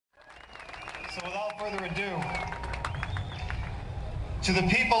So without further ado, to the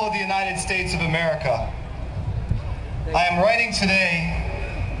people of the United States of America, I am writing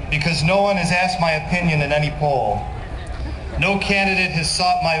today because no one has asked my opinion in any poll. No candidate has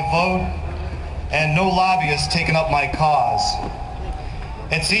sought my vote, and no lobbyist taken up my cause.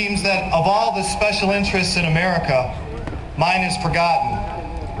 It seems that of all the special interests in America, mine is forgotten,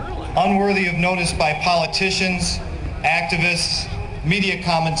 unworthy of notice by politicians, activists, media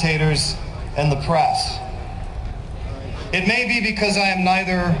commentators, and the press. It may be because I am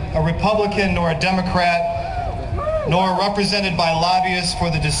neither a Republican nor a Democrat, nor represented by lobbyists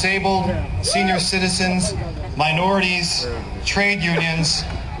for the disabled, senior citizens, minorities, trade unions,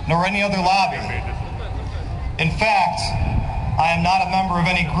 nor any other lobby. In fact, I am not a member of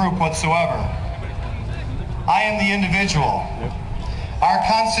any group whatsoever. I am the individual. Our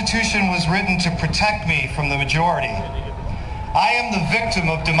Constitution was written to protect me from the majority. I am the victim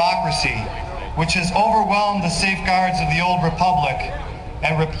of democracy, which has overwhelmed the safeguards of the old republic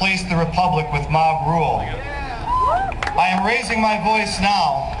and replaced the republic with mob rule. I am raising my voice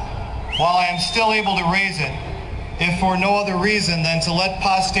now, while I am still able to raise it, if for no other reason than to let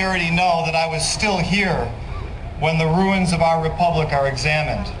posterity know that I was still here when the ruins of our republic are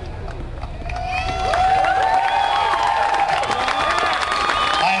examined.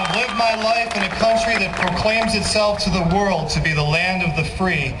 I have lived my life in a country that proclaims itself to the world to be the land of the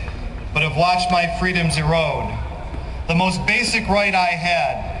free, but have watched my freedoms erode. The most basic right I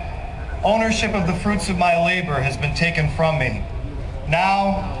had, ownership of the fruits of my labor, has been taken from me.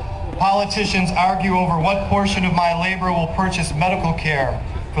 Now, politicians argue over what portion of my labor will purchase medical care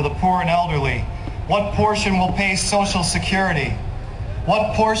for the poor and elderly, what portion will pay Social Security,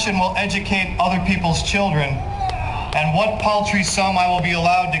 what portion will educate other people's children, and what paltry sum I will be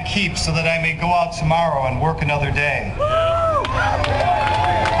allowed to keep so that I may go out tomorrow and work another day.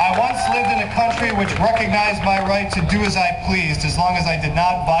 I once lived in a country which recognized my right to do as I pleased as long as I did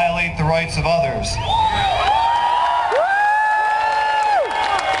not violate the rights of others.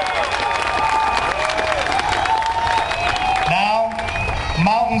 Now,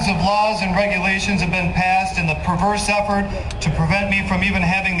 mountains of laws and regulations have been passed in the perverse effort to prevent me from even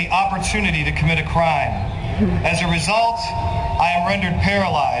having the opportunity to commit a crime. As a result, I am rendered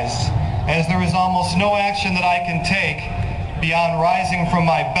paralyzed, as there is almost no action that I can take beyond rising from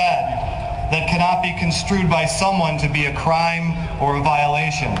my bed that cannot be construed by someone to be a crime or a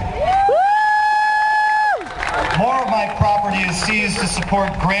violation. More of my property is seized to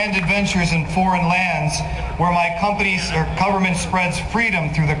support grand adventures in foreign lands where my government spreads freedom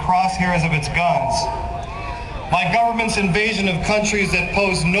through the crosshairs of its guns. My government's invasion of countries that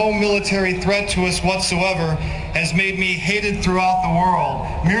pose no military threat to us whatsoever has made me hated throughout the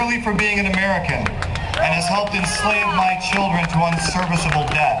world merely for being an American, and has helped enslave my children to unserviceable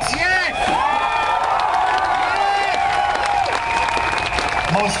debts. Yes!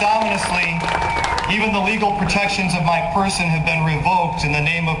 Most ominously, even the legal protections of my person have been revoked in the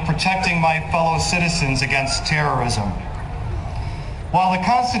name of protecting my fellow citizens against terrorism. While the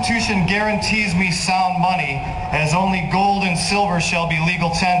Constitution guarantees me sound money, as only gold and silver shall be legal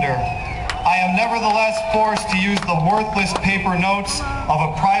tender, I am nevertheless forced to use the worthless paper notes of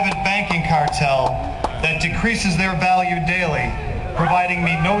a private banking cartel that decreases their value daily, providing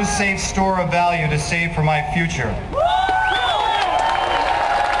me no safe store of value to save for my future.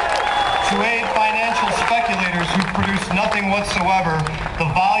 To aid financial speculators who produce nothing whatsoever, the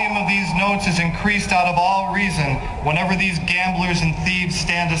volume of these notes is increased out of all reason whenever these gamblers and thieves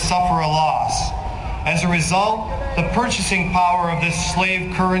stand to suffer a loss. As a result, the purchasing power of this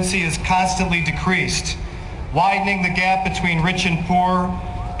slave currency is constantly decreased, widening the gap between rich and poor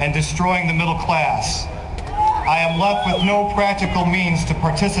and destroying the middle class. I am left with no practical means to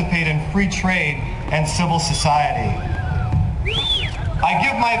participate in free trade and civil society. I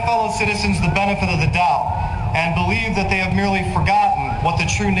give my fellow citizens the benefit of the doubt and believe that they have merely forgotten what the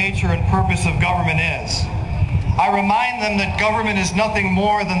true nature and purpose of government is. I remind them that government is nothing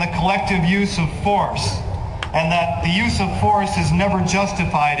more than the collective use of force, and that the use of force is never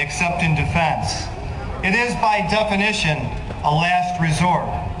justified except in defense. It is, by definition, a last resort.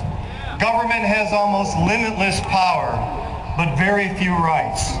 Government has almost limitless power, but very few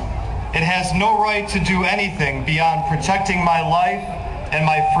rights. It has no right to do anything beyond protecting my life and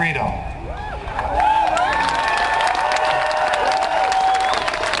my freedom.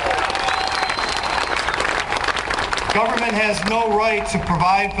 Government has no right to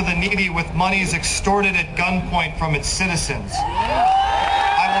provide for the needy with monies extorted at gunpoint from its citizens.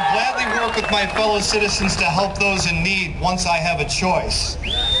 I will gladly work with my fellow citizens to help those in need once I have a choice.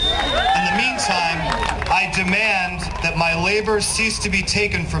 In the meantime, I demand that my labor cease to be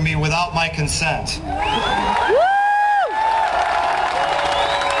taken from me without my consent.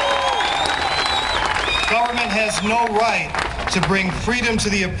 Government has no right to bring freedom to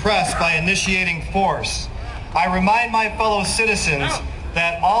the oppressed by initiating force. I remind my fellow citizens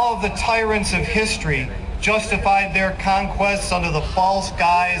that all of the tyrants of history justified their conquests under the false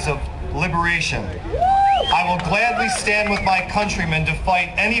guise of liberation. I will gladly stand with my countrymen to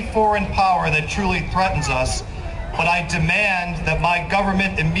fight any foreign power that truly threatens us, but I demand that my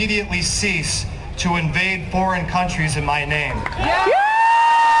government immediately cease to invade foreign countries in my name.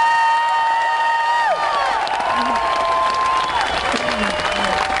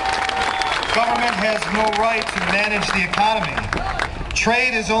 Government has no right to manage the economy.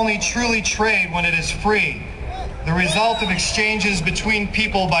 Trade is only truly trade when it is free, the result of exchanges between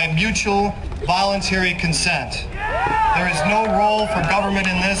people by mutual, voluntary consent. There is no role for government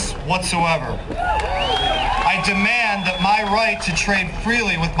in this whatsoever. I demand that my right to trade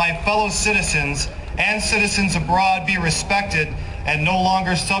freely with my fellow citizens and citizens abroad be respected and no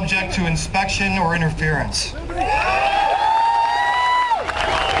longer subject to inspection or interference.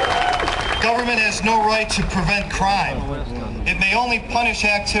 Government has no right to prevent crime. It may only punish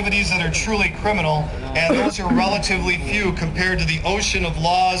activities that are truly criminal, and those are relatively few compared to the ocean of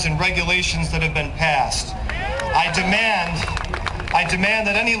laws and regulations that have been passed. I demand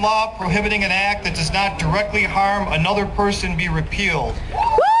that any law prohibiting an act that does not directly harm another person be repealed,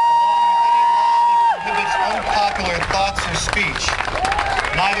 along with any law that prohibits unpopular thoughts or speech.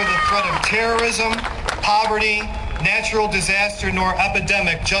 Neither the threat of terrorism, poverty, natural disaster, nor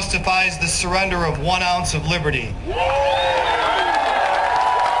epidemic justifies the surrender of 1 ounce of liberty.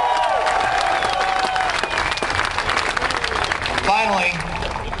 Finally,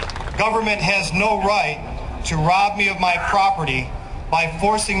 government has no right to rob me of my property by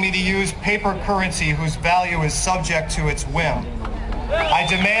forcing me to use paper currency whose value is subject to its whim. I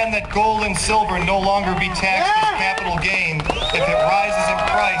demand that gold and silver no longer be taxed as capital gain if it rises in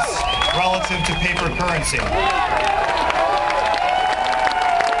price relative to paper currency.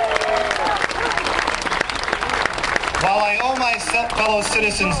 While I owe my fellow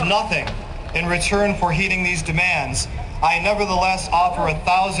citizens nothing in return for heeding these demands, I nevertheless offer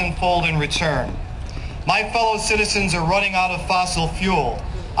 1,000-fold in return. My fellow citizens are running out of fossil fuel.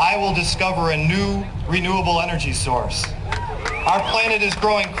 I will discover a new renewable energy source. Our planet is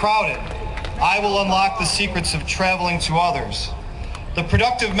growing crowded. I will unlock the secrets of traveling to others. The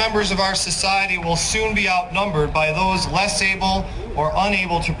productive members of our society will soon be outnumbered by those less able or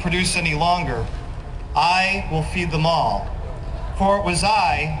unable to produce any longer. I will feed them all. For it was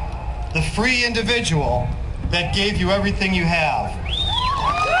I, the free individual, that gave you everything you have.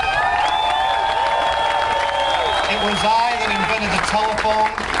 It was I that invented the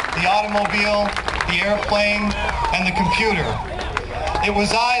telephone, the automobile, the airplane, and the computer. It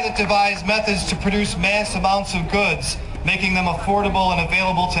was I that devised methods to produce mass amounts of goods, making them affordable and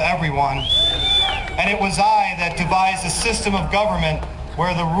available to everyone. And it was I that devised a system of government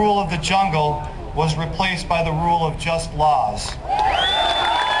where the rule of the jungle was replaced by the rule of just laws.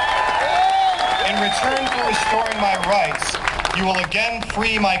 In return for restoring my rights, you will again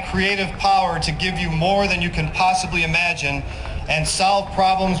free my creative power to give you more than you can possibly imagine and solve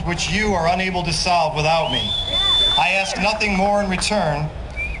problems which you are unable to solve without me. I ask nothing more in return,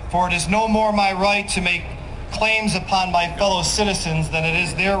 for it is no more my right to make claims upon my fellow citizens than it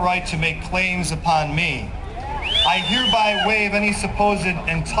is their right to make claims upon me. I hereby waive any supposed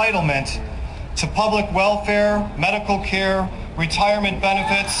entitlement to public welfare, medical care, retirement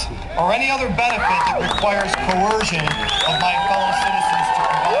benefits, or any other benefit that requires coercion of my fellow citizens to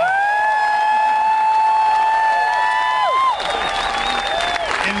provide.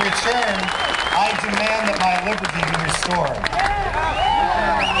 In return, I demand that my liberty be restored.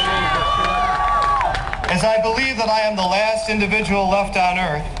 As I believe that I am the last individual left on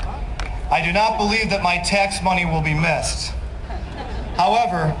earth, I do not believe that my tax money will be missed.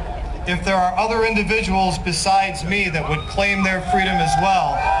 However, if there are other individuals besides me that would claim their freedom as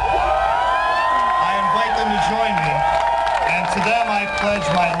well, I invite them to join me, and to them I pledge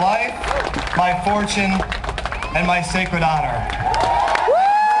my life, my fortune, and my sacred honor.